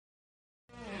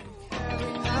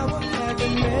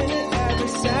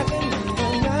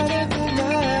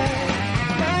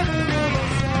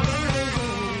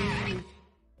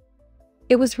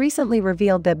It was recently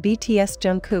revealed that BTS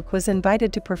Jungkook was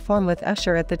invited to perform with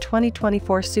Usher at the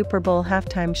 2024 Super Bowl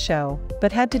halftime show,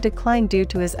 but had to decline due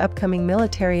to his upcoming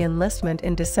military enlistment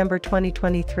in December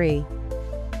 2023.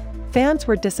 Fans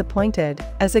were disappointed,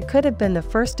 as it could have been the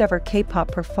first ever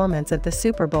K-pop performance at the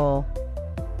Super Bowl.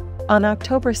 On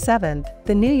October 7,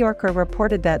 The New Yorker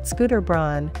reported that Scooter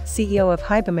Braun, CEO of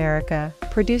HYBE America,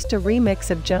 produced a remix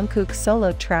of Jungkook's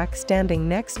solo track Standing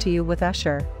Next to You with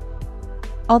Usher.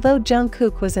 Although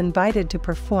Jungkook was invited to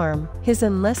perform, his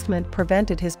enlistment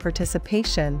prevented his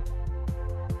participation.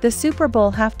 The Super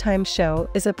Bowl halftime show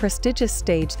is a prestigious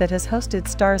stage that has hosted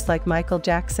stars like Michael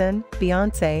Jackson,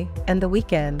 Beyoncé, and The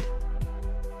Weeknd.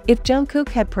 If Jungkook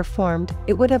had performed,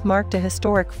 it would have marked a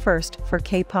historic first for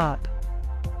K-pop.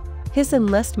 His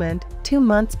enlistment, 2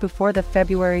 months before the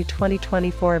February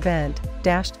 2024 event,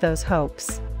 dashed those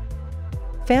hopes.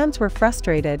 Fans were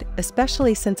frustrated,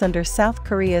 especially since under South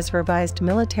Korea's revised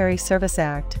Military Service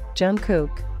Act,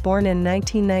 Jungkook, born in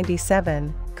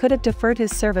 1997, could have deferred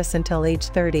his service until age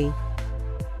 30.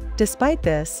 Despite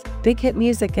this, BigHit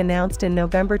Music announced in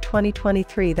November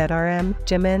 2023 that RM,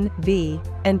 Jimin, V,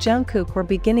 and Jungkook were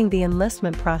beginning the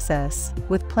enlistment process,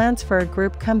 with plans for a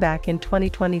group comeback in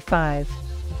 2025.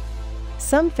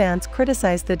 Some fans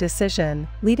criticized the decision,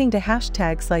 leading to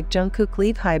hashtags like Jungkook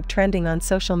Leave HYBE trending on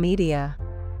social media.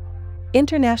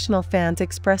 International fans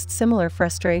expressed similar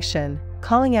frustration,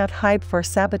 calling out HYBE for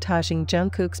sabotaging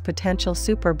Jungkook's potential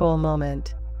Super Bowl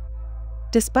moment.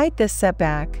 Despite this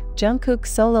setback, Jungkook's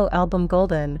solo album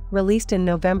Golden, released in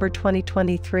November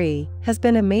 2023, has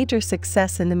been a major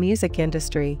success in the music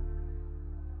industry.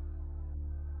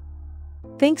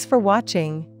 Thanks for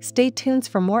watching. Stay tuned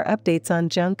for more updates on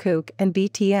Jungkook and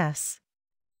BTS.